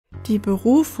Die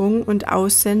Berufung und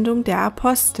Aussendung der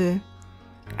Apostel.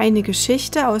 Eine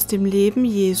Geschichte aus dem Leben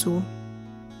Jesu.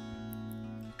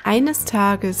 Eines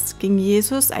Tages ging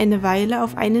Jesus eine Weile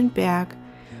auf einen Berg,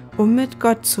 um mit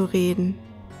Gott zu reden.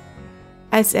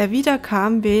 Als er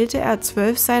wiederkam, wählte er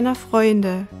 12 seiner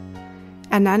Freunde.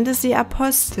 Er nannte sie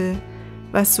Apostel,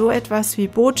 was so etwas wie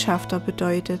Botschafter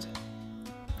bedeutet.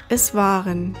 Es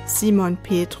waren Simon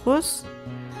Petrus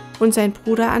und sein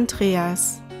Bruder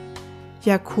Andreas,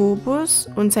 Jakobus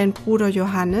und sein Bruder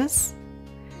Johannes,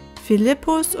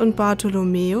 Philippus und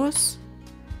Bartholomäus,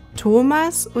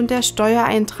 Thomas und der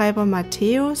Steuereintreiber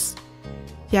Matthäus,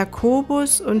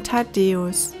 Jakobus und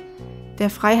Thaddäus,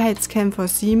 der Freiheitskämpfer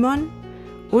Simon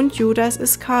und Judas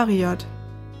Iskariot.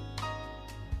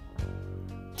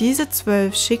 Diese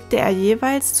 12 schickte er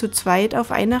jeweils zu zweit auf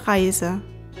eine Reise.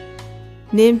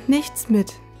 Nehmt nichts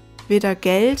mit, weder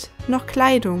Geld noch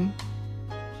Kleidung.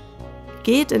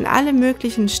 Geht in alle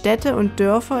möglichen Städte und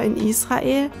Dörfer in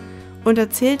Israel und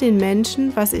erzählt den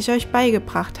Menschen, was ich euch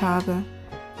beigebracht habe,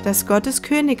 dass Gottes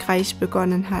Königreich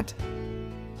begonnen hat.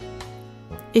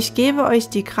 Ich gebe euch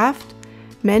die Kraft,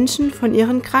 Menschen von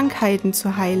ihren Krankheiten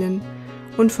zu heilen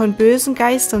und von bösen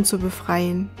Geistern zu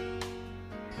befreien.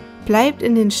 Bleibt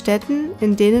in den Städten,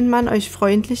 in denen man euch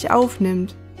freundlich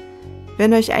aufnimmt.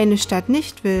 Wenn euch eine Stadt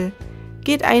nicht will,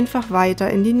 geht einfach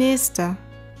weiter in die nächste.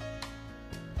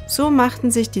 So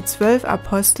machten sich die 12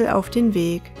 Apostel auf den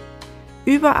Weg.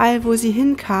 Überall, wo sie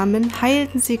hinkamen,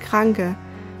 heilten sie Kranke,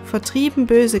 vertrieben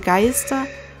böse Geister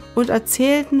und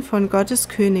erzählten von Gottes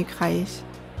Königreich.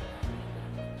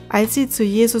 Als sie zu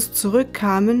Jesus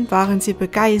zurückkamen, waren sie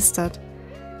begeistert.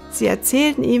 Sie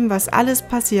erzählten ihm, was alles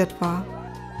passiert war.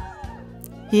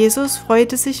 Jesus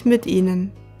freute sich mit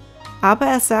ihnen, aber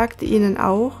er sagte ihnen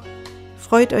auch: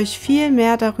 Freut euch viel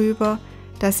mehr darüber,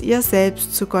 dass ihr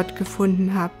selbst zu Gott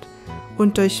gefunden habt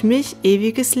und durch mich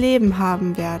ewiges Leben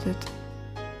haben werdet.